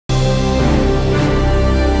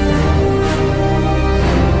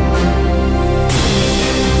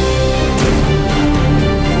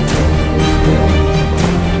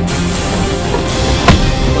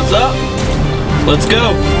Let's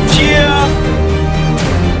go. Cheer!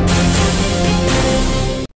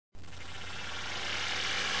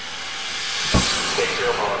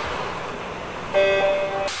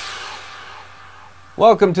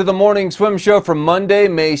 Welcome to the Morning Swim Show for Monday,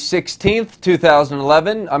 May 16th,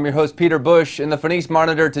 2011. I'm your host, Peter Bush. In the Phoenix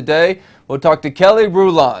Monitor today, we'll talk to Kelly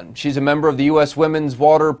Rulon. She's a member of the U.S. women's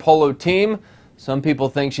water polo team. Some people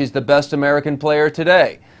think she's the best American player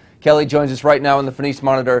today. Kelly joins us right now in the Phoenix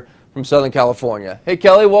Monitor from Southern California. Hey,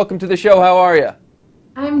 Kelly, welcome to the show. How are you?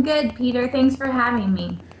 I'm good, Peter. Thanks for having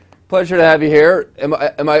me. Pleasure to have you here. Am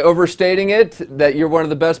I overstating it that you're one of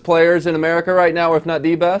the best players in America right now, or if not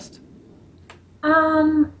the best?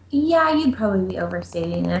 Yeah, you'd probably be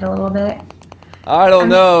overstating it a little bit. I don't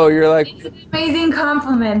know. You're like... It's an amazing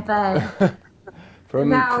compliment, but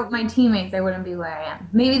without my teammates, I wouldn't be where I am.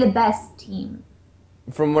 Maybe the best team.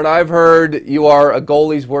 From what I've heard, you are a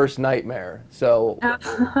goalie's worst nightmare. So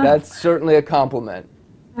that's certainly a compliment.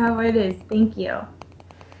 Oh, it is. Thank you.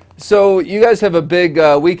 So you guys have a big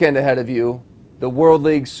weekend ahead of you. The World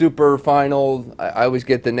League Super Final, I always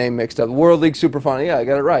get the name mixed up. World League Super Final, yeah, I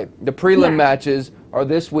got it right. The prelim matches are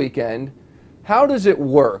this weekend. How does it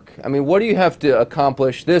work? I mean, what do you have to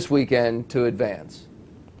accomplish this weekend to advance?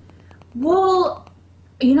 Well,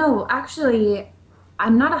 you know, actually,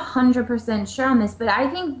 I'm not 100% sure on this, but I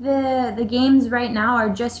think the games right now are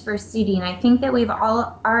just for seeding. I think that we've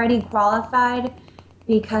all already qualified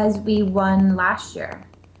because we won last year.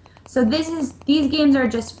 So these games are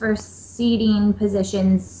just for seeding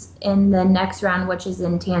positions in the next round, which is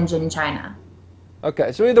in Tianjin, China.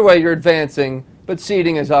 Okay, so either way, you're advancing, but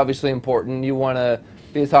seeding is obviously important. You want to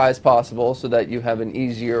be as high as possible so that you have an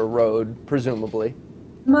easier road, presumably.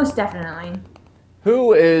 Most definitely.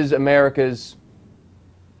 Who is America's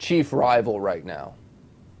chief rival right now?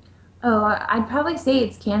 Oh, I'd probably say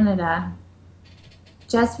it's Canada.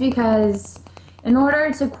 Just because in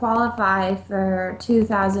order to qualify for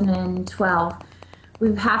 2012,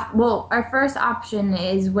 our first option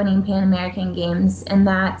is winning Pan American Games, and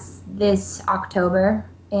that's this October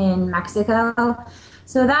in Mexico.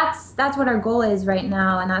 So that's what our goal is right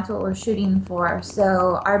now, and that's what we're shooting for.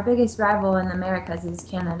 So our biggest rival in the Americas is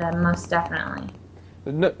Canada, most definitely.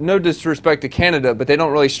 No disrespect to Canada, but they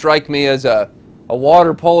don't really strike me as a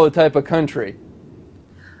water polo type of country.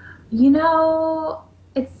 You know,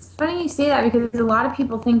 it's funny you say that because a lot of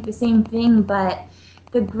people think the same thing, but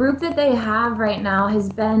the group that they have right now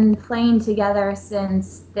has been playing together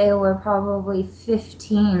since they were probably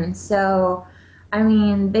 15. So, I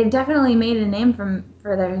mean, they've definitely made a name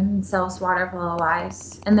for themselves water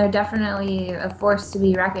polo-wise, and they're definitely a force to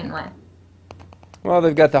be reckoned with. Well,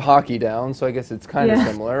 they've got the hockey down, so I guess it's kind of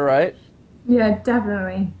similar, right? Yeah,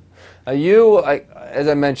 definitely. As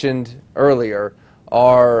I mentioned earlier,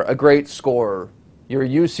 are a great scorer. You're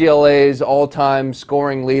UCLA's all-time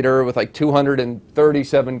scoring leader with like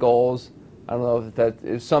 237 goals. I don't know if that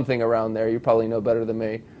is something around there. You probably know better than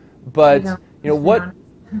me. But you know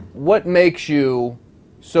what makes you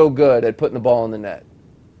so good at putting the ball in the net?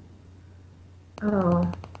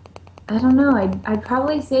 Oh, I don't know. I'd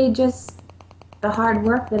probably say just the hard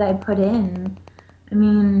work that I put in. I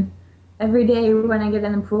mean, every day when I get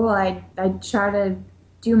in the pool, I try to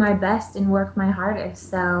do my best and work my hardest.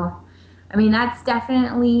 So, I mean, that's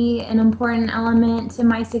definitely an important element to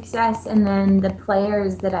my success. And then the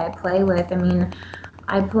players that I play with. I mean,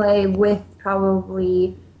 I play with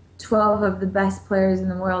probably 12 of the best players in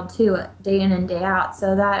the world too, day in and day out.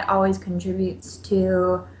 So that always contributes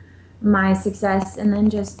to my success, and then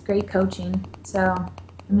just great coaching. So,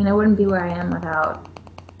 I mean, I wouldn't be where I am without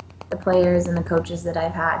the players and the coaches that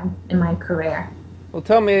I've had in my career. Well,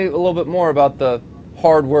 tell me a little bit more about the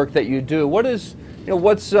hard work that you do.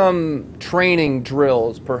 What's some training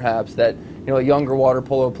drills, perhaps, that a younger water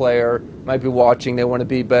polo player might be watching? They want to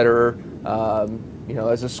be better,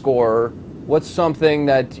 as a scorer. What's something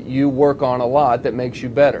that you work on a lot that makes you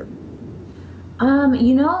better?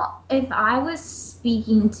 If I was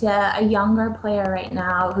speaking to a younger player right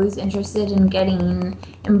now who's interested in getting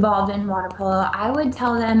involved in water polo, I would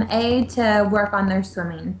tell them, A, to work on their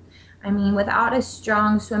swimming. I mean, without a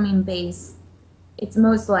strong swimming base, it's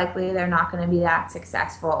most likely they're not going to be that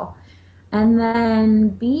successful. And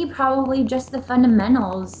then B, probably just the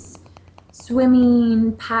fundamentals.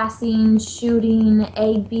 Swimming, passing, shooting,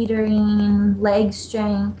 egg beatering, leg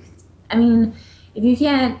strength. I mean, if you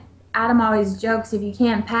can't, Adam always jokes, if you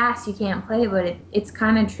can't pass, you can't play, but it's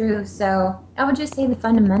kind of true. So I would just say the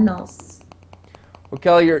fundamentals. Well,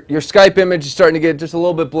 Kelly, your Skype image is starting to get just a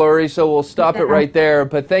little bit blurry, so we'll stop it right there.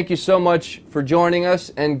 But thank you so much for joining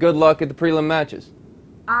us, and good luck at the prelim matches.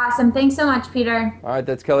 Awesome. Thanks so much, Peter. All right,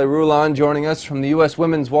 that's Kelly Rulon joining us from the U.S.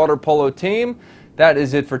 women's water polo team. That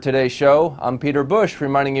is it for today's show. I'm Peter Bush,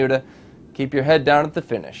 reminding you to keep your head down at the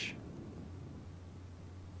finish.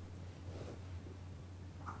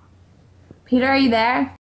 Peter, are you there?